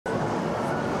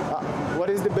What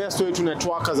is the best way to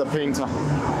network as a painter?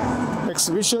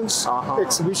 Exhibitions,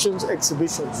 exhibitions,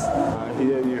 exhibitions. I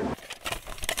hear you.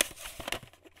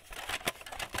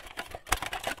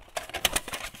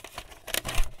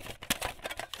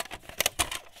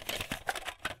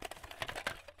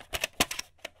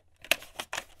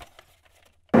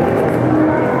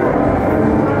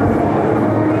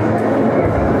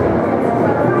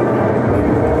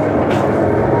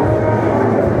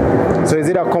 So is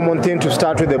it a common thing to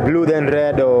start with the blue then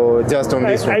red or just on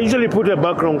this one? I usually put a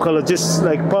background color, just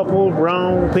like purple,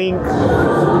 brown, pink. It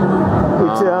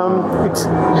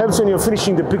helps when you're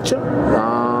finishing the picture.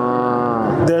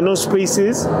 There are no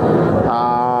spaces.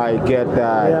 I get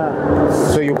that. Yeah.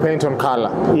 So you paint on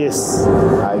color? Yes.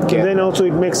 I get And then also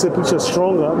it makes the picture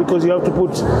stronger because you have to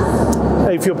put,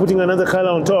 if you're putting another color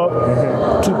on top,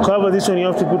 to cover this one you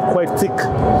have to put quite thick.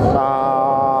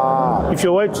 If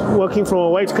you're working from a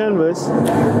white canvas,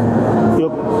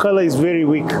 your color is very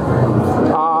weak. Yeah.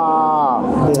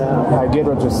 I get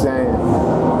what you're saying.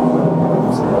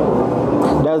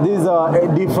 Does this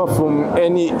differ from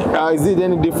any? Is it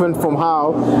any different from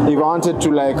how if I wanted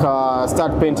to like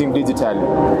start painting digitally?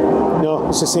 No,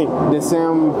 it's the same. The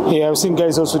same. Yeah, I've seen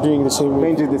guys also doing the same way.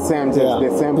 Paint is the same. Yeah.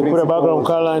 The same. They put a background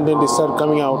color and then they start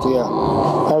coming out.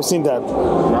 Yeah, I've seen that.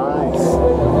 Nice.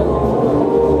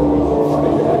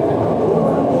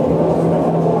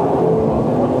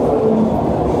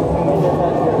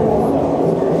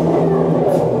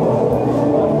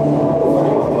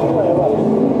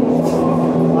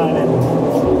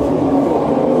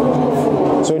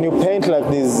 So when you paint like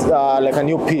this, like a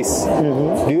new piece,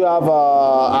 do you have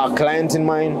a client in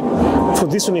mind? For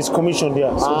this one is commissioned,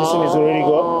 yeah. So this one is already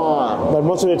got, but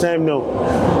most of the time, no.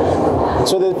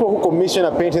 So the people who commission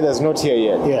a painting that's not here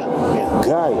yet? Yeah, yeah.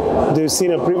 Guy. They've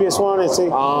seen a previous one and say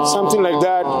something like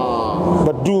that,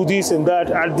 but do this and that,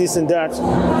 add this and that.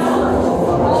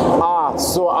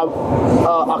 So a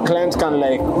client can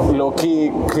like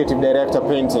low-key creative director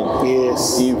painting?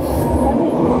 Yes. If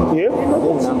yeah.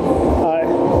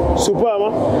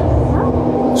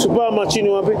 Supama chini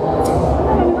wapi?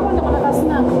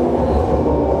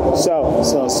 Sawa,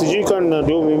 sawa. Sijui kana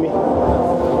do mimi.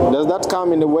 Does that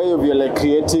come in the way of your like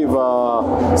creative,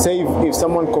 say if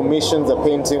someone commissions a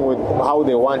painting with how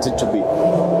they want it to be,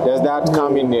 does that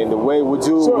come in the way? Would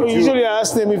you? So usually I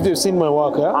ask them if they've seen my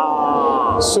work,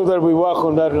 so that we work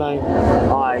on that line.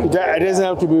 It doesn't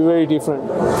have to be very different.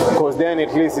 Because then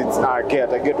at least it's, I get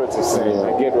what you're saying,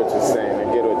 I get what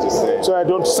you're saying. So I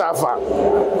don't suffer.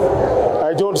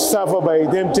 I don't suffer by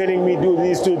them telling me do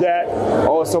this, do that.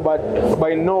 Also, but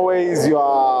by no ways you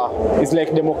are, it's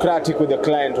like democratic with the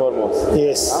client almost.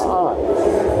 Yes.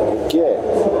 Okay.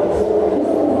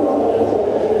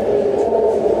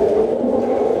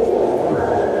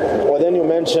 Well, then you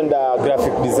mentioned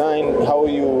graphic design, how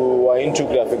you were into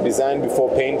graphic design before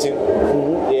painting.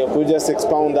 Yeah, could you just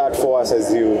expound that for us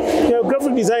as you... Yeah,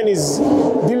 graphic design is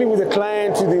dealing with the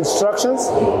client with the instructions.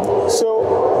 So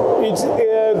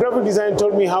graphic design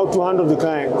taught me how to handle the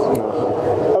client,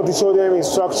 how to show them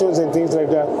instructions and things like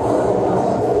that.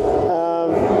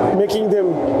 Making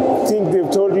them think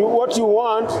they've told you what you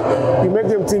want, you make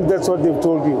them think that's what they've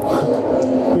told you.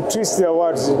 You twist their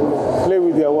words, play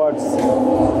with their words.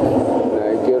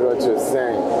 I get what you're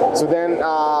saying. So then,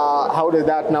 how does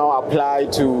that now apply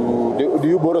to, do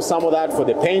you borrow some of that for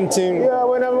the painting? Yeah,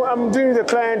 when I'm doing the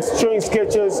client showing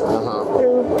sketches,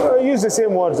 I use the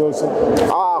same words also.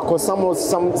 Because some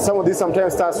of this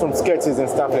sometimes starts from sketches and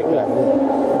stuff like that.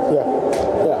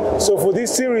 Yeah. So for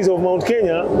this series of Mount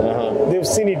Kenya, they've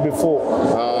seen it before.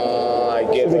 I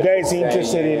get so the guy is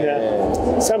interested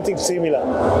in something similar.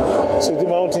 So the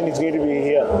mountain is going to be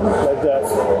here, like that.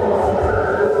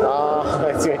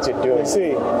 I see what you're doing. You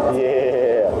see?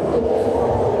 Yeah.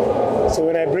 So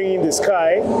when I bring in the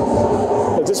sky,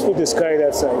 I'll just put the sky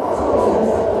that side.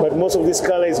 But most of this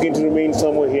color is going to remain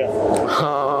somewhere here.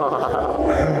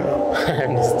 I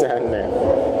understand now.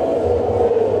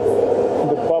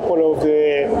 The purple of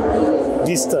the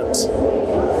distant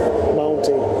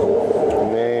mountain.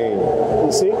 Man.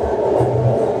 You see?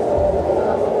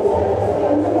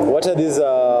 What are these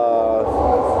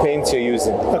paints you're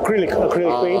using? Acrylic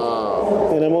paint.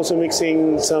 And I'm also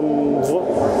mixing some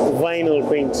vinyl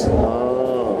paint.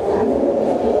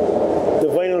 The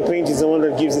vinyl paint is the one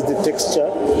that gives it the texture.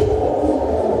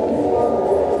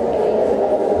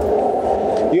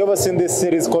 You ever seen this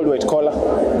series called White Collar?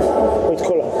 White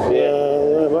Collar? Yeah.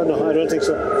 No, I don't think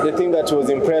so. The thing that was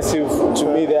impressive to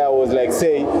me there was like,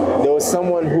 say, there was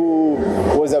someone who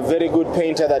was a very good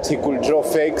painter that he could draw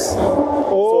fakes.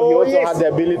 So he also had the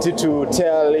ability to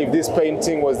tell if this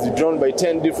painting was drawn by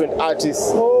 10 different artists.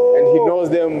 And he knows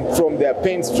them from their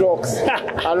paint strokes.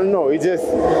 I don't know. It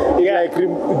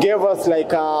gave us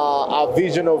like a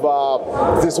vision of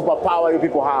the superpower you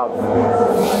people have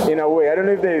in a way. I don't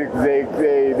know if they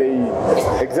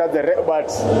exaggerate, but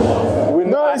we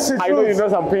know. I know you know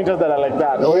some painters that are like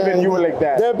that, or even you were like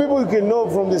that. There are people who can know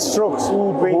from the strokes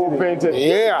who painted.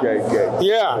 Yeah.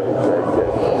 Yeah.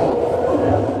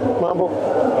 Mambo.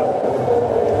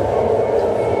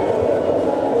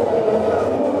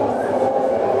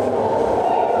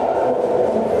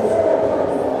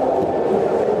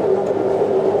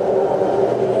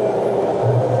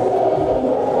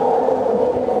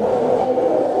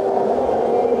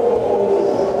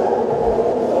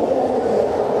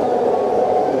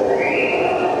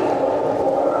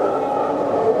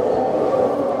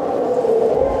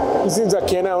 Sinza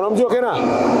Kena, unamjua Kena?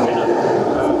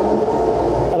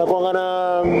 Anakuanga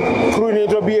na crew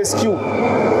inaitwa BSQ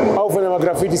au fanya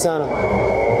magrafiti sana.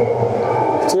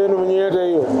 Tena mwenye hata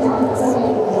hiyo.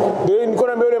 Ndio niko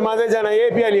na mbele mazee jana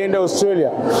yeye pia alienda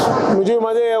Australia. Mjui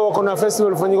mazee wako na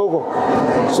festival fanyika huko.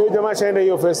 So jamaa chaenda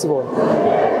hiyo festival.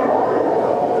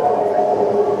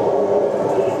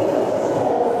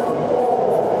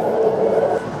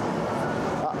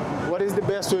 What is the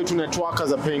best way to network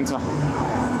as a painter?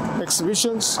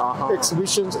 Exhibitions,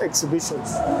 exhibitions.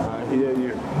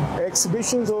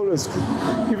 Exhibitions always.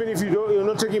 Even if you're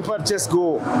not taking part, just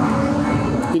go.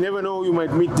 You never know who you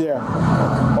might meet there.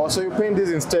 Also, you paint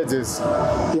these in stages.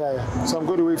 Yeah. So I'm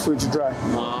going to wait for it to dry.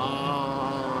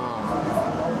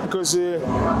 Because here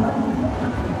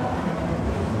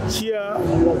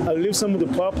I'll leave some of the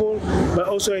purple, but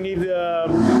also I need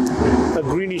a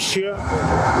greenish here,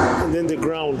 and then the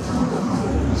ground.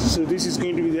 So this is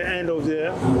going to be the end of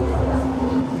the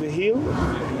hill.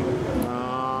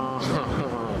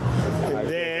 And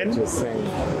then,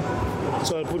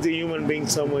 so I'll put the human being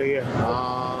somewhere here.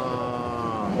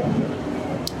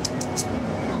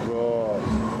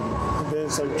 And then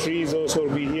some trees also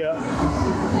will be here.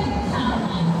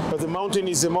 But the mountain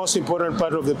is the most important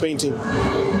part of the painting.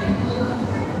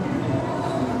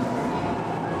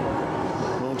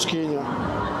 Mount Kenya.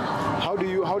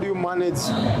 How do you manage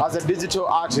as a digital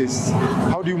artist?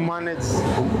 How do you manage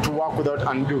to work without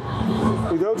undo?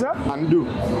 Without that? Undo.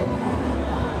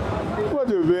 What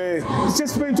the way? You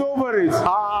just paint over it.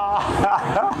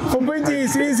 For painting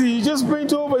it's easy. You just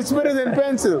paint over. It's better than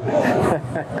pencil.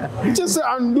 You just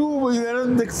undo with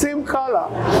the same color.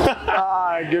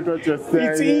 I get what you're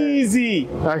saying. It's easy.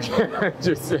 I get what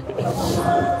you're saying.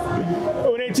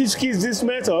 When I teach kids this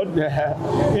method,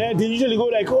 they usually go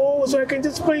like, oh, so I can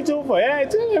just paint over. Yeah, I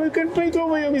tell them you can paint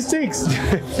over your mistakes.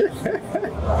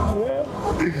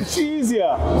 It's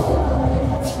easier.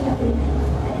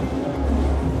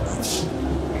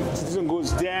 This one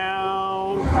goes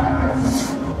down.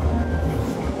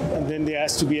 And then there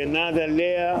has to be another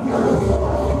layer.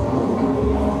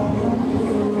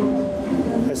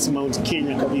 That's Mount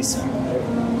Kenya kabisa.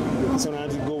 So now I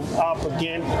have to go up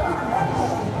again.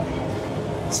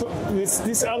 So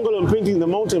this angle I'm painting the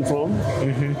mountain from,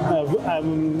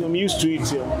 I'm used to it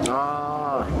here.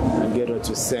 I get what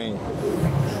you're saying.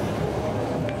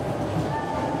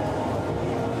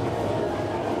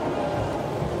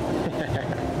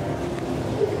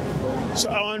 So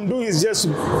our undo is just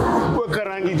work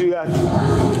arangi to that.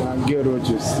 I get what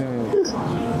you're saying.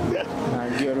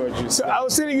 So I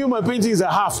was telling you my paintings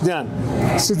are half done.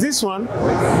 So this one,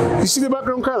 you see the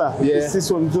background color? Yeah. It's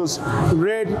this one, just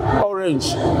red,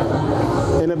 orange,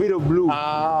 and a bit of blue.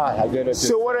 I get it.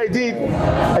 So what I did,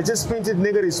 I just painted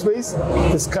negative space,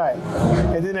 the sky,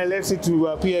 and then I left it to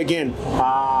appear again.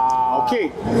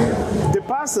 Okay. The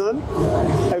person,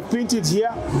 I painted here,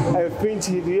 I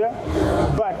painted here,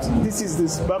 but this is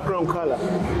this background color.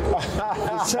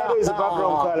 The shadow is the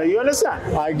background color. You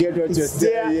understand? I get what you're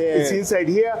saying. Yeah. It's inside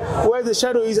here. Where the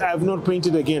shadow is, I have not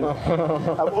painted again.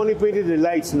 I've only painted the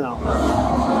lights now.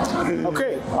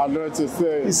 Okay. I know what you're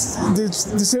saying. It's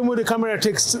the same way the camera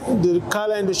takes the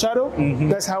color and the shadow.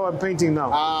 That's how I'm painting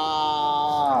now.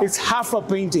 It's half a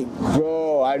painting.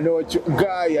 Bro, I know what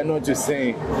you're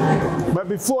saying. But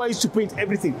before I used to paint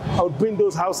everything. I would paint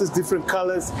those houses different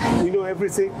colors,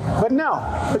 everything. But now,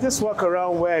 I just walk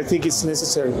around where I think it's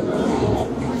necessary.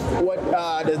 What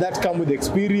does that come with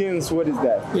experience? What is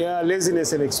that? Yeah,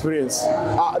 laziness and experience.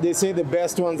 They say the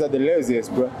best ones are the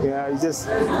laziest, bro. Yeah, you just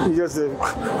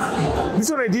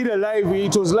this one I did a live.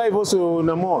 It was live also on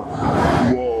Namor.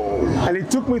 Whoa. And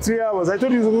it took me 3 hours. I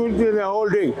thought it was going to be the whole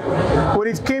day. When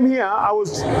it came here, I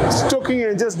was stoking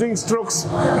and just doing strokes.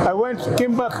 I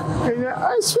came back, and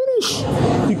it's finished.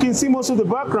 You can see most of the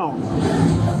background.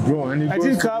 Bro, and it I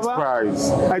didn't cover.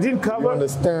 I didn't cover. You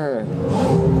understand?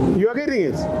 You are getting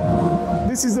it.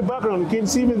 This is the background. You can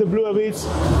see me the blue a bit.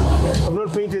 I've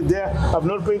not painted there. I've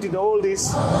not painted all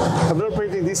this. I've not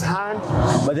painted this hand.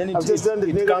 But then I've just done the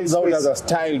it comes out as a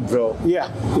style, bro.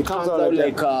 Yeah, it comes out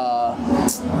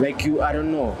like you, I don't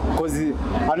know. Because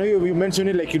I know you mentioned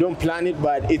it like you don't plan it,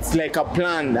 but it's like a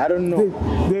plan. I don't know.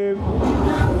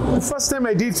 The first time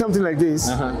I did something like this,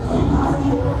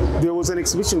 there was an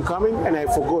exhibition coming and I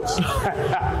forgot.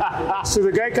 So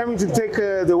the guy coming to take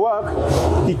the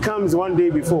work, he comes one day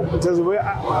before. He tells me,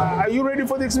 are you ready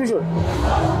for the exhibition?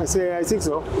 I say, I think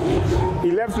so.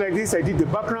 He left like this. I did the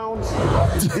background,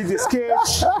 did the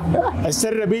sketch. I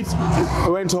started a bit, I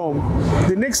went home.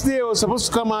 The next day I was supposed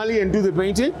to come early and do the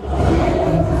painting.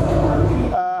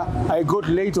 I got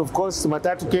late, of course.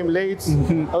 Matatu came late.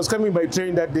 I was coming by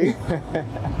train that day.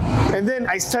 And then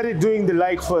I started doing the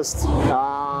light first.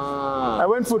 I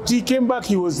went for tea, came back,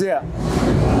 he was there.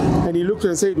 And he looked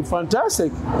and said,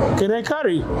 fantastic, can I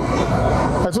carry?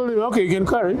 I told him, okay, you can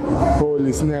carry.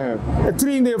 Holy snap. At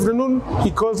 3 in the afternoon,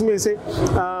 he calls me and says,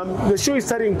 the show is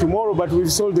starting tomorrow, but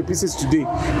we've sold the pieces today.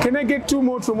 Can I get 2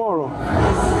 more tomorrow?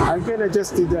 And then I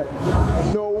just did that.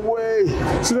 No way.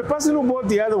 So the person who bought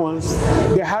the other ones,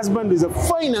 the husband is a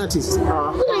fine artist.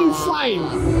 Very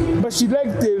fine. But she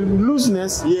liked the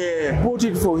looseness. Yeah. Bought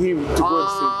it for him to go and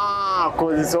see.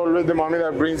 Because it's always the mommy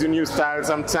that brings you new style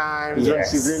sometimes. Yes. When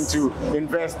she's into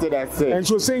invested, I say. And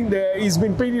she was saying that he's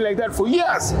been painting like that for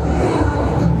years.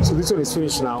 So this one is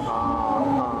finished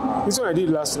now. This one I did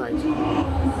last night. I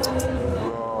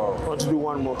want to do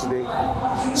one more today.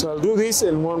 So I'll do this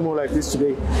and one more like this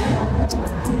today.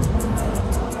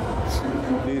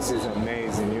 This is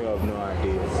amazing. You have no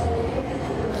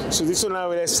idea. So this one now,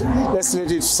 let's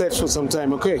let it set for some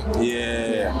time, okay?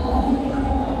 Yeah.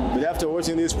 After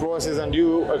watching this process and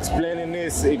you explaining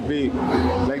this, it'd be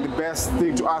like the best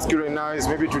thing to ask you right now is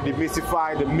maybe to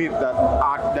demystify the myth that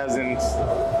art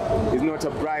is not a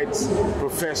bright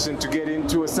profession to get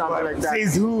into or something like that.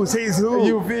 Says who? Says who?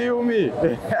 You feel me?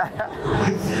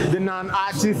 The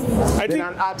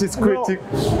non-artist critic.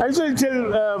 I usually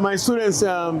tell my students,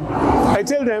 I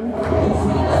tell them,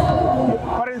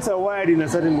 parents are wired in a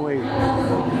certain way.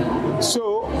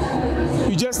 So,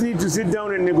 you just need to sit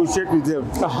down and negotiate with them.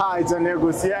 It's a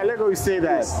negotiation. I like how you say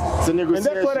that. It's a negotiation. And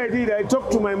that's what I did. I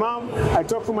talked to my mom, I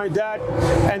talked to my dad,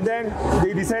 and then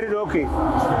they decided, okay.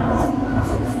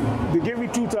 They gave me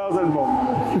 2,000 more.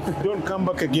 Don't come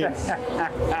back again.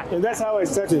 And that's how I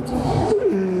started.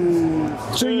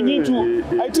 So you need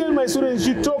to, I tell my students,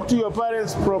 you talk to your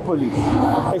parents properly.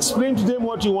 Explain to them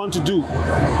what you want to do.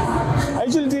 I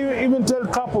usually even tell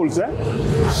couples,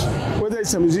 whether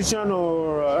it's a musician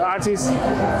or artist,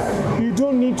 you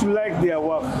don't need to like their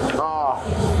work.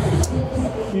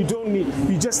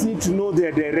 You just need to know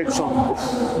their direction,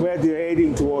 where they're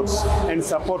heading towards, and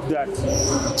support that.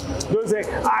 Don't say,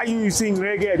 you sing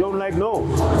reggae, I don't like, no.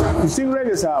 You sing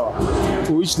reggae, sour.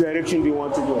 Which direction do you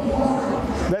want to go?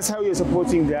 That's how you're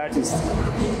supporting the artist.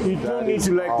 You don't need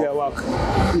to like their work.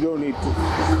 You don't need to.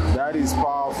 That is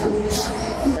powerful.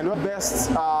 And what best,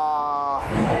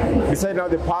 besides now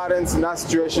the parents in that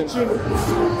situation,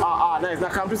 nice, now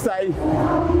come to say,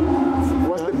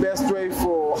 what's the best way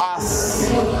for us,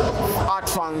 art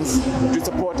fans, to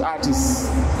support artists?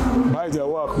 Buy their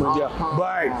work, my dear.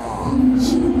 Buy.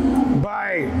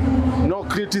 No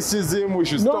criticism, we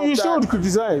should stop that. No, you should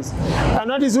criticize. An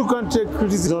artist who can't take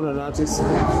criticism is not an artist.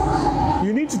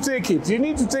 You need to take it. You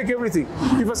need to take everything.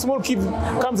 If a small kid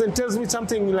comes and tells me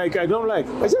something like I don't like,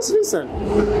 I just listen.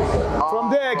 From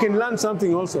there I can learn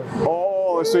something also.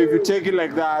 So if you take it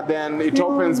like that, then it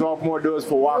opens up more doors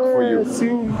for work for you.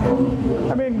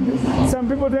 I mean, some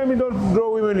people tell me don't draw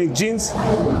women in jeans.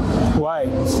 Why?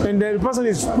 And the person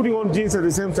is putting on jeans at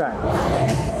the same time.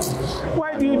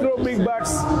 Why do you draw big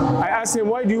butts? I ask him,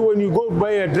 why do you, when you go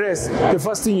buy a dress, the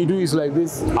first thing you do is like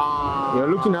this? You're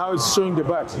looking how it's showing the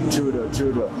butt. True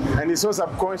though. And it's so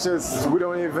subconscious, we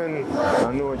don't even,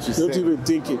 I know what you're saying. Don't even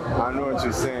think it. I know what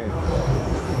you're saying.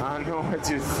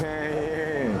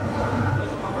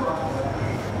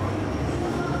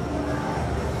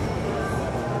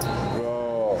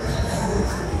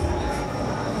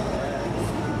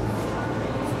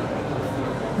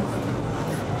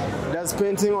 Does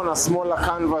painting on a smaller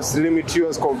canvas limit you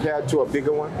as compared to a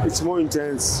bigger one? It's more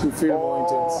intense. You feel more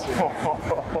intense.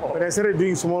 When I started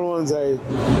doing small ones,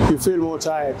 you feel more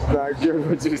tired. I get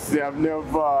what you say. I've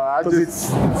never.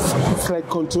 It's like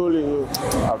controlling you.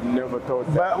 I've never thought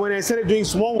that. But when I started doing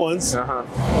small ones,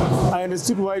 I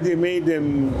understood why they made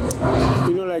them,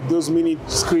 like those mini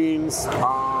screens,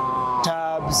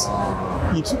 tabs.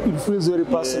 It feels very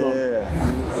personal. Yeah.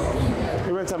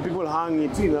 when some people hang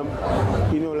it in a,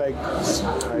 like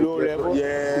low level.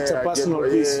 Yeah, it's a personal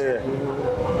piece.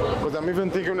 Because I'm even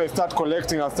thinking when I start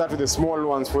collecting, I'll start with the small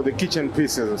ones for the kitchen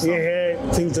pieces or something.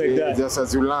 Yeah, things like that. Just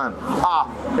as you learn.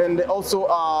 And also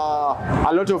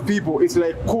a lot of people, it's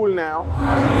like cool now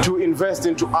to invest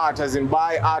into art, as in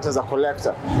buy art as a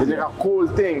collector. It's like a cool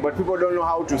thing, but people don't know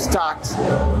how to start.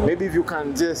 Maybe if you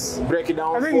can just break it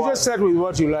down. I think you just start with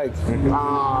what you like.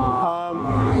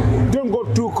 Don't go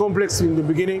too complex in the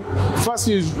beginning. First,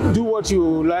 you do what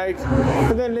you like,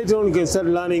 and then later on you can start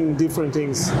learning different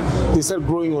things. They start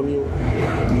growing on you.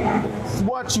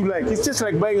 What you like. It's just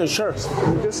like buying a shirt.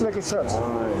 Just like a shirt.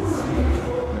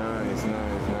 Nice.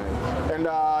 And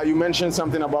you mentioned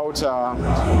something about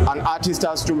an artist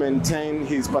has to maintain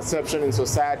his perception in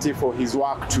society for his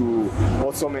work to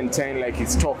also maintain like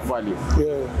his stock value.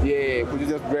 Yeah. Could you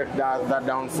just break that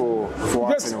down for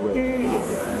us in a way?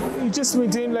 You just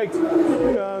maintain like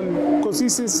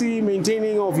consistency,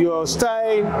 maintaining of your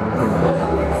style,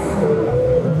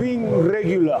 being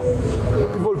regular,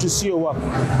 people to see your work,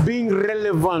 being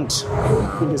relevant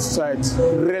in the society,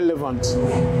 relevant.